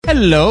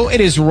Hello, it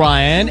is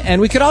Ryan,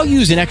 and we could all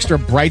use an extra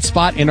bright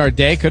spot in our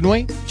day, couldn't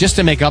we? Just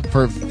to make up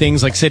for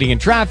things like sitting in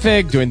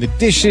traffic, doing the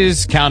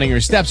dishes, counting your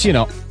steps, you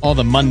know, all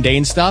the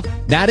mundane stuff.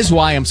 That is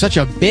why I'm such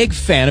a big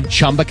fan of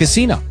Chumba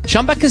Casino.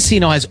 Chumba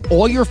Casino has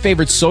all your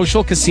favorite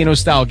social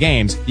casino-style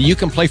games that you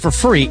can play for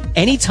free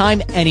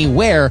anytime,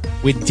 anywhere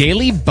with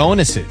daily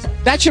bonuses.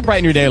 That should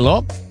brighten your day a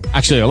little.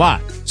 Actually, a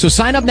lot. So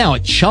sign up now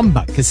at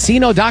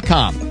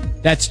ChumbaCasino.com.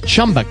 That's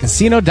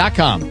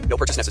ChumbaCasino.com. No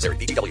purchase necessary.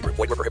 VGW Group.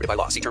 Void where prohibited by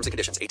law. See terms and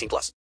conditions.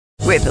 18+.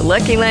 With the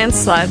Lucky Land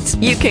Slots,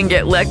 you can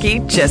get lucky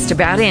just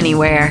about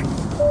anywhere.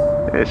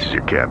 This is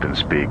your captain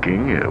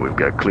speaking. We've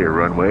got clear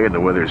runway and the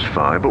weather's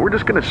fine, but we're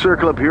just going to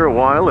circle up here a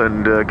while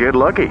and get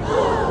lucky.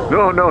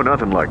 No,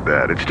 nothing like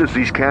that. It's just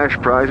these cash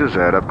prizes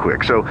add up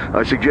quick. So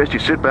I suggest you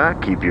sit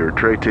back, keep your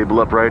tray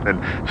table upright,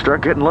 and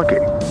start getting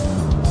lucky.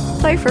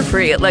 Play for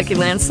free at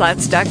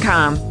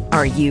LuckyLandSlots.com.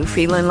 Are you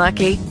feeling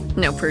lucky?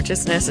 No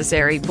purchase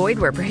necessary. Void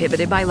where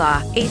prohibited by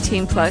law.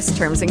 18+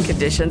 terms and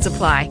conditions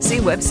apply. See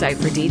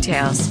website for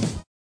details.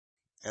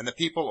 And the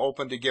people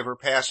opened to give her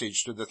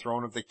passage to the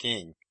throne of the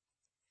king.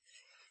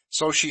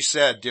 So she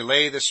said,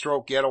 Delay the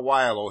stroke yet a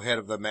while, O head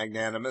of the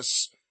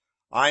magnanimous.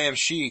 I am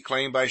she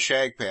claimed by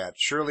Shagpat.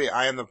 Surely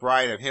I am the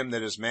bride of him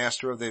that is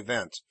master of the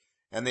event,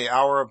 and the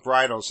hour of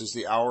bridals is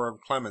the hour of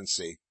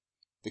clemency.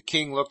 The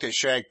king looked at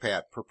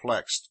Shagpat,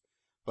 perplexed.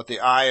 But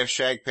the eye of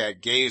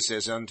Shagpat gazed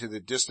as unto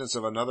the distance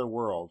of another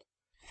world.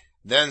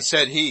 Then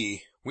said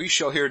he, We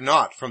shall hear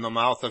naught from the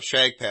mouth of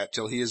Shagpat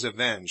till he is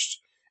avenged,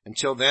 and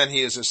till then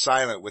he is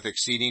silent with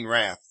exceeding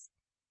wrath.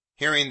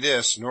 Hearing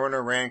this,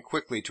 Norna ran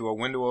quickly to a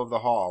window of the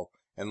hall,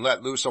 and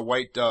let loose a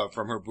white dove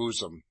from her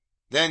bosom.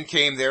 Then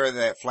came there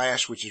that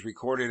flash which is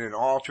recorded in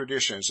all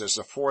traditions as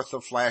the fourth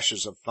of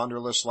flashes of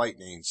thunderless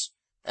lightnings,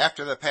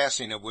 after the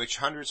passing of which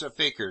hundreds of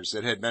fakirs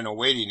that had been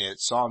awaiting it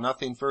saw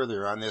nothing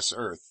further on this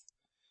earth.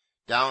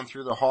 Down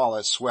through the hall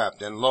it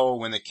swept, and lo,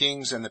 when the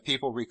kings and the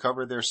people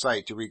recovered their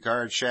sight to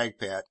regard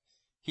Shagpat,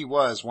 he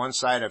was, one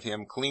side of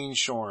him, clean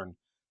shorn,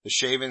 the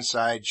shaven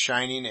side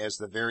shining as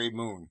the very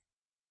moon.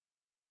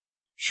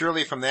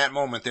 Surely from that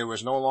moment there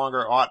was no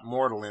longer aught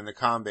mortal in the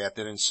combat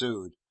that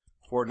ensued,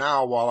 for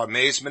now, while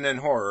amazement and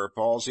horror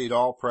palsied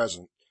all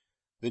present,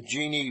 the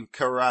genie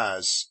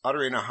Karaz,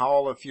 uttering a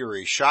howl of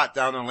fury, shot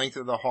down the length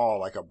of the hall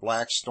like a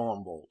black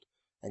storm bolt,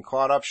 and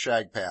caught up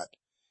Shagpat,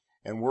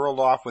 and whirled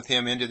off with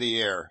him into the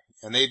air.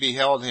 And they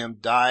beheld him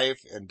dive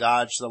and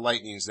dodge the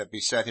lightnings that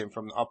beset him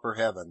from upper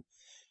heaven,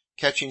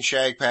 catching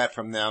Shagpat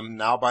from them,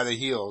 now by the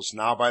heels,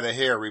 now by the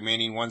hair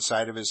remaining one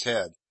side of his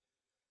head.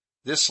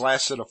 This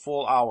lasted a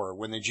full hour,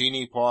 when the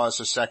genie paused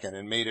a second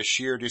and made a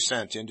sheer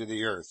descent into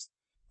the earth.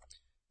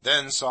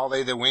 Then saw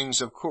they the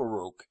wings of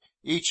Kuruk,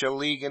 each a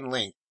league in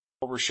length,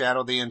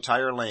 overshadowed the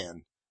entire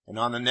land, and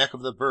on the neck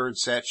of the bird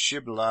sat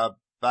Shibla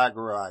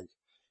Bagarag,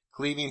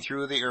 cleaving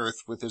through the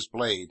earth with his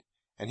blade.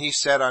 And he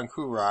sat on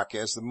Kuruk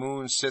as the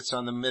moon sits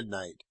on the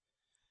midnight.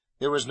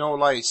 There was no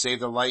light save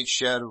the light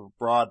shed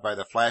abroad by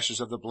the flashes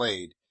of the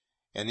blade,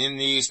 and in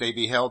these they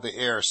beheld the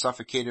air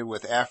suffocated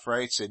with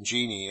Afrites and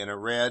genii in a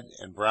red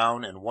and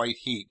brown and white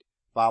heat,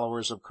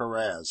 followers of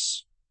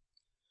Karaz.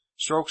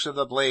 Strokes of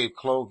the blade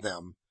clove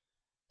them,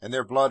 and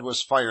their blood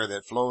was fire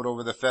that flowed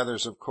over the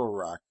feathers of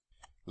Kuruk,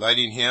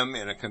 lighting him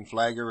in a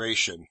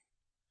conflagration.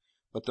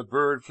 But the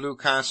bird flew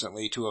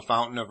constantly to a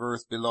fountain of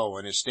earth below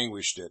and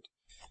extinguished it.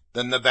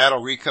 Then the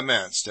battle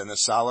recommenced, and the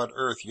solid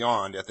earth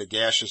yawned at the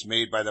gashes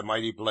made by the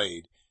mighty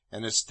blade,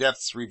 and its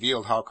depths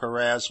revealed how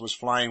Karaz was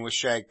flying with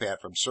Shagpat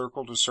from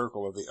circle to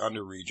circle of the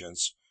under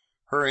regions,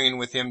 hurrying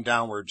with him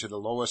downward to the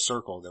lowest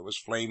circle that was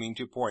flaming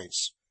to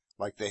points,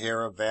 like the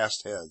hair of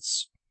vast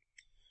heads.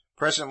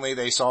 Presently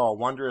they saw a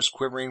wondrous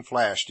quivering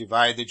flash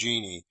divide the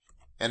genie,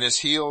 and his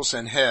heels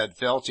and head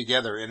fell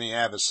together in the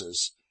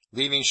abysses,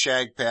 leaving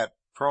Shagpat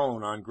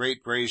prone on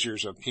great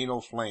braziers of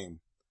penal flame.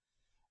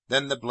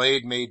 Then the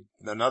blade made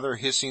another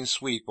hissing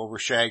sweep over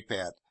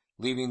Shagpat,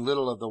 leaving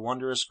little of the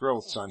wondrous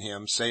growths on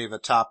him save a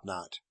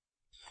topknot.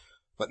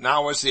 But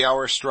now was the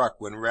hour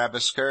struck when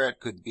Rabesqurat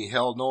could be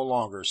held no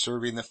longer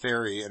serving the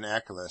fairy in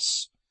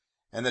Aklis,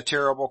 and the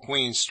terrible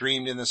queen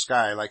streamed in the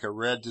sky like a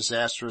red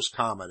disastrous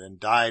comet, and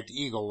dived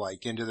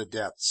eagle-like into the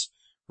depths,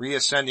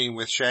 reascending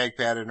with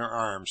Shagpat in her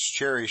arms,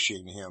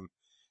 cherishing him,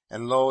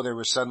 and lo, there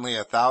was suddenly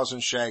 1,000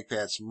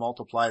 Shagpats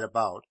multiplied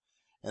about,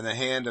 and the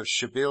hand of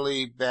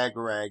Shibli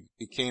Bagarag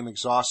became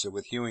exhausted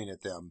with hewing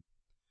at them.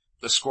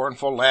 The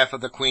scornful laugh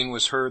of the queen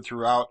was heard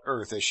throughout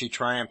earth as she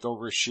triumphed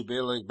over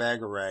Shibli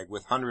Bagarag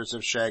with hundreds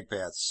of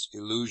Shagpats,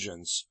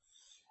 illusions,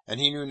 and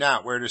he knew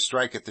not where to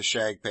strike at the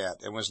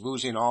Shagpat, and was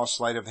losing all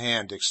sleight of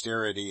hand,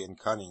 dexterity, and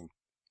cunning.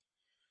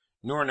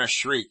 Noorna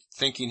shrieked,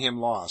 thinking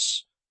him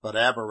lost, but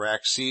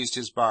Abarak seized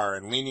his bar,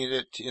 and leaning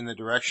it in the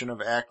direction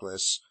of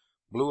Aklis,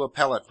 blew a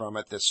pellet from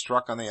it that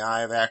struck on the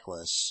eye of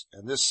Aklis,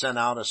 and this sent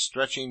out a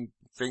stretching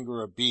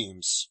finger of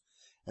beams,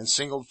 and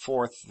singled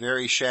forth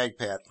very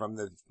Shagpat from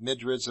the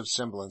myriads of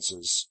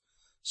semblances,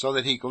 so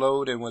that he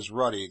glowed and was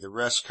ruddy, the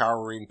rest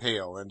cowering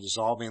pale, and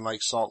dissolving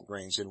like salt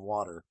grains in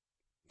water.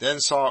 Then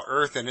saw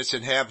earth and its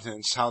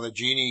inhabitants how the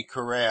genie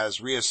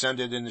Karaz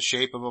reascended in the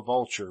shape of a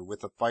vulture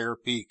with a fire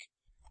beak,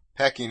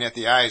 pecking at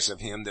the eyes of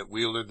him that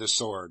wielded the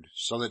sword,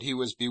 so that he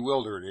was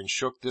bewildered, and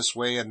shook this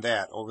way and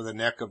that over the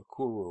neck of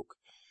Kuruk,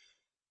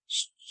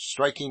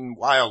 striking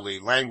wildly,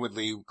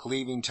 languidly,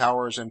 cleaving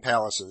towers and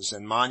palaces,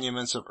 and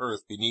monuments of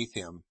earth beneath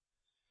him.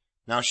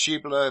 Now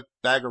Shibli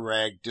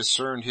Bagarag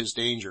discerned his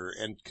danger,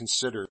 and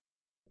considered,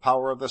 the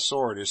power of the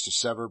sword is to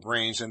sever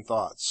brains and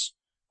thoughts.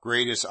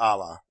 Great is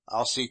Allah,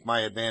 I'll seek my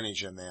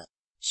advantage in that.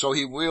 So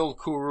he wheeled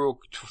Kuruk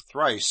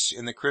thrice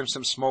in the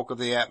crimson smoke of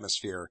the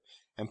atmosphere,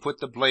 and put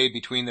the blade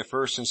between the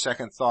first and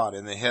second thought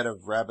in the head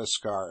of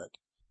Rabesqurat,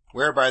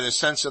 whereby the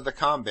sense of the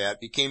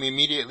combat became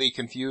immediately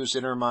confused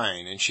in her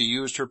mind, and she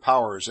used her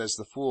powers as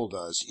the fool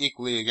does,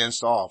 equally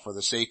against all, for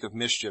the sake of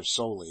mischief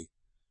solely.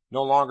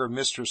 No longer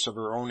mistress of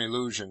her own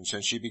illusions,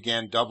 and she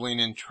began doubling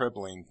and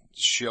trebling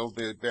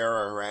Shibli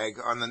Bagarag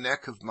on the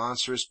neck of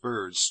monstrous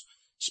birds,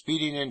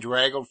 speeding in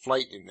draggled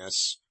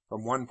flightiness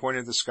from one point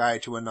of the sky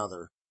to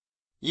another.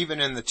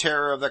 Even in the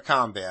terror of the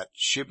combat,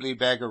 Shibli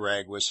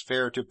Bagarag was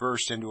fair to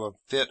burst into a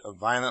fit of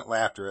violent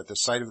laughter at the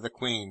sight of the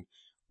queen,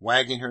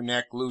 wagging her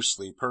neck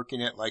loosely, perking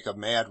it like a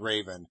mad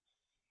raven,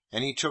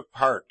 and he took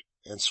heart,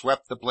 and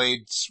swept the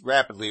blade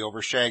rapidly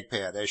over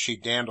Shagpat as she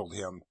dandled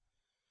him,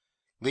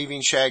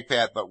 leaving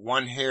Shagpat but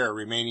one hair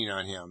remaining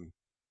on him.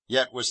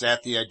 Yet was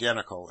that the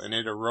identical, and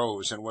it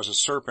arose, and was a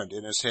serpent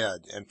in his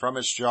head, and from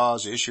its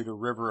jaws issued a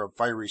river of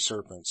fiery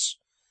serpents.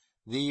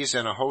 These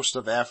and a host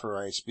of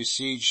Afrites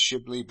besieged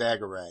Shibli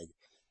Bagarag,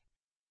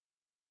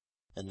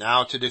 and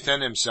now to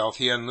defend himself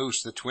he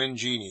unloosed the twin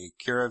genii,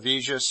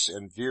 Karavejas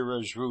and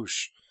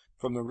Virajrush,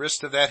 from the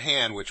wrist of that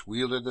hand which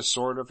wielded the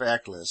sword of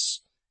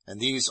Aklis,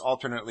 and these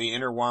alternately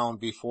interwound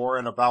before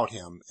and about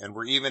him, and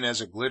were even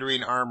as a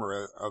glittering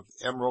armour of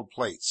emerald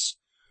plates,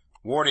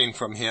 warding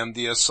from him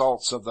the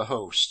assaults of the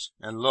host.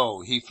 And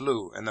lo, he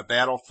flew, and the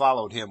battle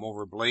followed him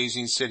over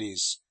blazing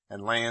cities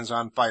and lands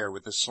on fire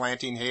with the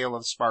slanting hail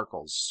of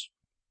sparkles.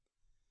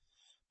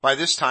 By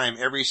this time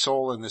every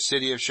soul in the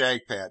city of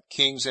Shagpat,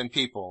 kings and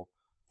people,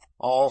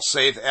 all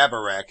save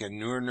Abarak and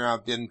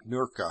Noorna bin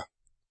Nurka,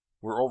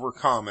 were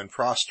overcome and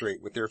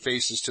prostrate with their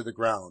faces to the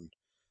ground.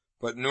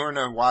 But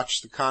Noorna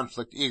watched the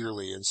conflict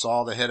eagerly, and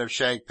saw the head of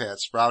Shagpat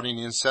sprouting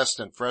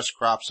incessant fresh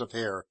crops of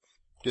hair,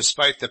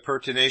 despite the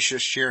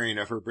pertinacious shearing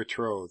of her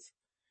betrothed.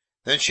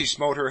 Then she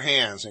smote her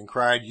hands, and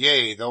cried,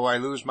 Yea, though I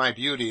lose my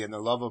beauty and the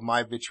love of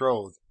my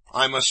betrothed,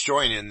 I must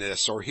join in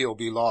this, or he'll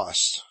be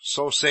lost.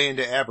 So saying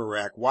to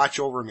Abarak, Watch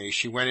over me,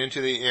 she went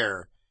into the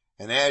air,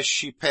 and as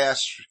she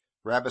passed,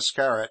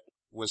 Rabesqurat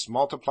was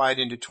multiplied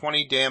into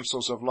 20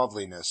 damsels of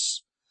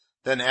loveliness.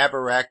 Then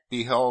Abarak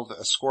beheld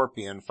a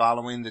scorpion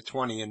following the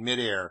 20 in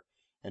mid-air,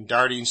 and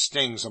darting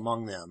stings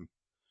among them.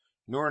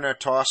 Noorna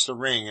tossed the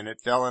ring, and it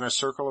fell in a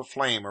circle of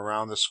flame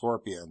around the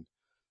scorpion.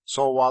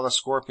 So while the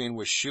scorpion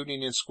was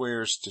shooting in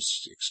squares to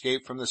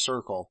escape from the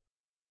circle,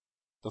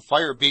 the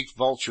fire-beaked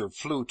vulture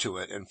flew to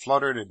it, and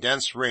fluttered a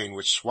dense ring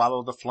which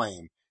swallowed the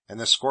flame, and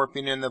the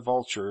scorpion and the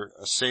vulture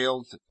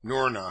assailed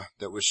Noorna,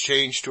 that was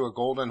changed to a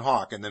golden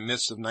hawk in the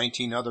midst of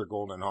 19 other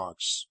golden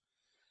hawks.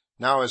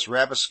 Now as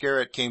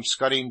Rabesqurat came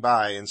scudding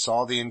by, and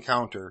saw the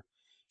encounter,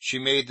 she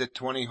made the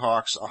 20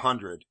 hawks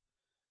 100.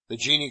 The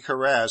genie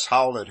Karaz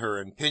howled at her,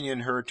 and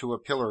pinioned her to a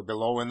pillar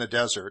below in the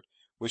desert,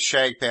 with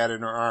Shagpat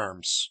in her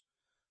arms.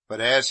 But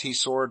as he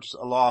soared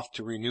aloft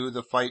to renew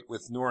the fight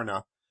with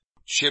Noorna,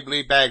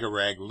 Shibli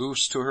Bagarag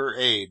loosed to her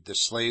aid the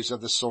slaves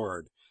of the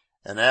sword,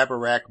 and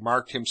Abarak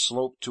marked him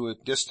slope to a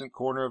distant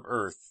corner of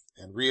earth,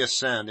 and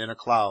reascend in a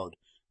cloud,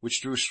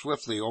 which drew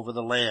swiftly over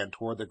the land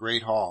toward the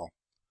great hall.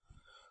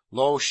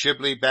 Lo,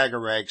 Shibli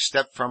Bagarag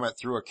stepped from it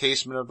through a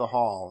casement of the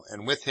hall,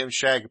 and with him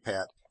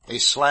Shagpat, a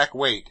slack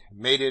weight,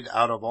 mated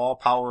out of all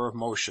power of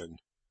motion.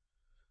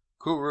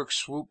 Kuruk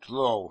swooped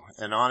low,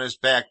 and on his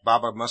back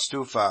Baba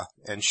Mustapha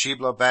and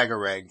Shibli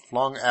Bagarag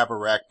flung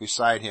Abarak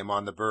beside him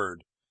on the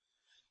bird.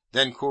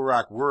 Then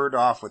Kuruk whirred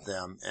off with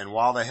them, and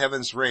while the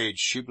heavens raged,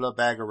 Shibli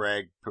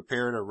Bagarag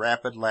prepared a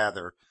rapid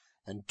lather,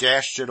 and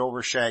dashed it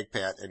over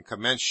Shagpat, and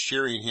commenced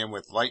shearing him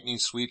with lightning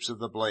sweeps of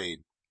the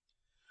blade.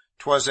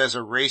 'Twas as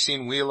a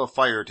racing wheel of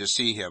fire to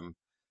see him.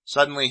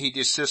 Suddenly he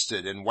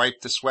desisted, and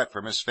wiped the sweat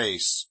from his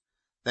face.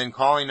 Then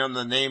calling on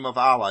the name of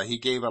Allah, he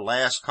gave a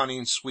last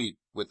cunning sweep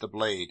with the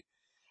blade,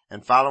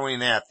 and following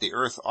that the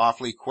earth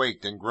awfully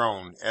quaked and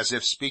groaned, as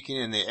if speaking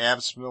in the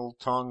abysmal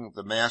tongue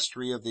the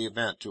mastery of the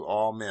event to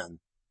all men.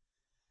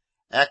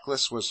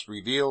 Aklis was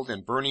revealed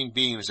in burning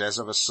beams as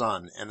of a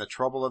sun, and the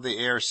trouble of the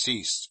air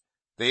ceased,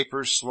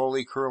 vapours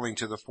slowly curling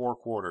to the four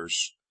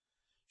quarters.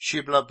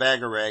 Shibli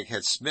Bagarag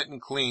had smitten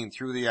clean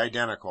through the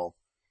identical.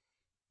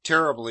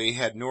 Terribly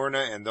had Noorna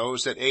and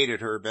those that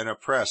aided her been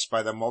oppressed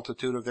by the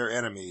multitude of their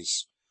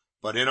enemies,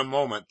 but in a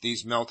moment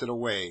these melted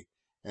away,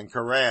 and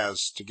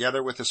Karaz,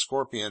 together with the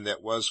scorpion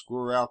that was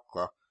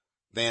Guralka,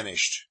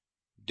 vanished.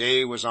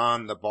 Day was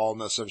on the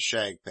baldness of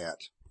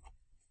Shagpat.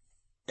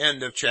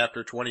 End of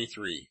chapter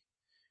 23.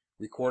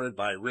 Recorded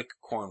by Rick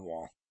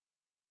Cornwall.